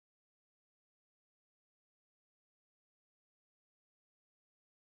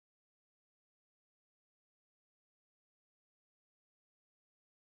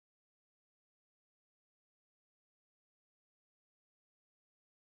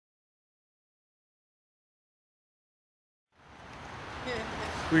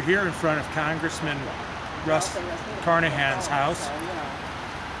We're here in front of Congressman Russ Carnahan's house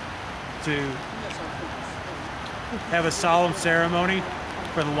to have a solemn ceremony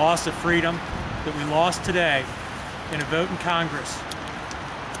for the loss of freedom that we lost today in a vote in Congress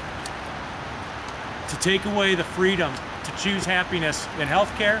to take away the freedom to choose happiness in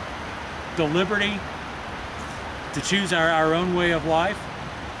healthcare, the liberty to choose our own way of life,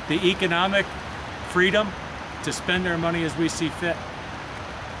 the economic freedom to spend our money as we see fit.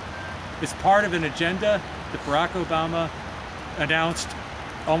 It's part of an agenda that Barack Obama announced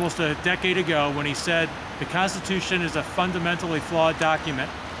almost a decade ago when he said the Constitution is a fundamentally flawed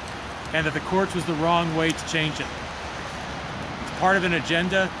document and that the courts was the wrong way to change it. It's part of an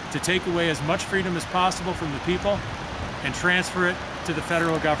agenda to take away as much freedom as possible from the people and transfer it to the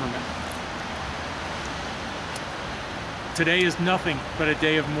federal government. Today is nothing but a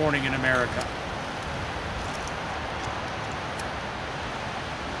day of mourning in America.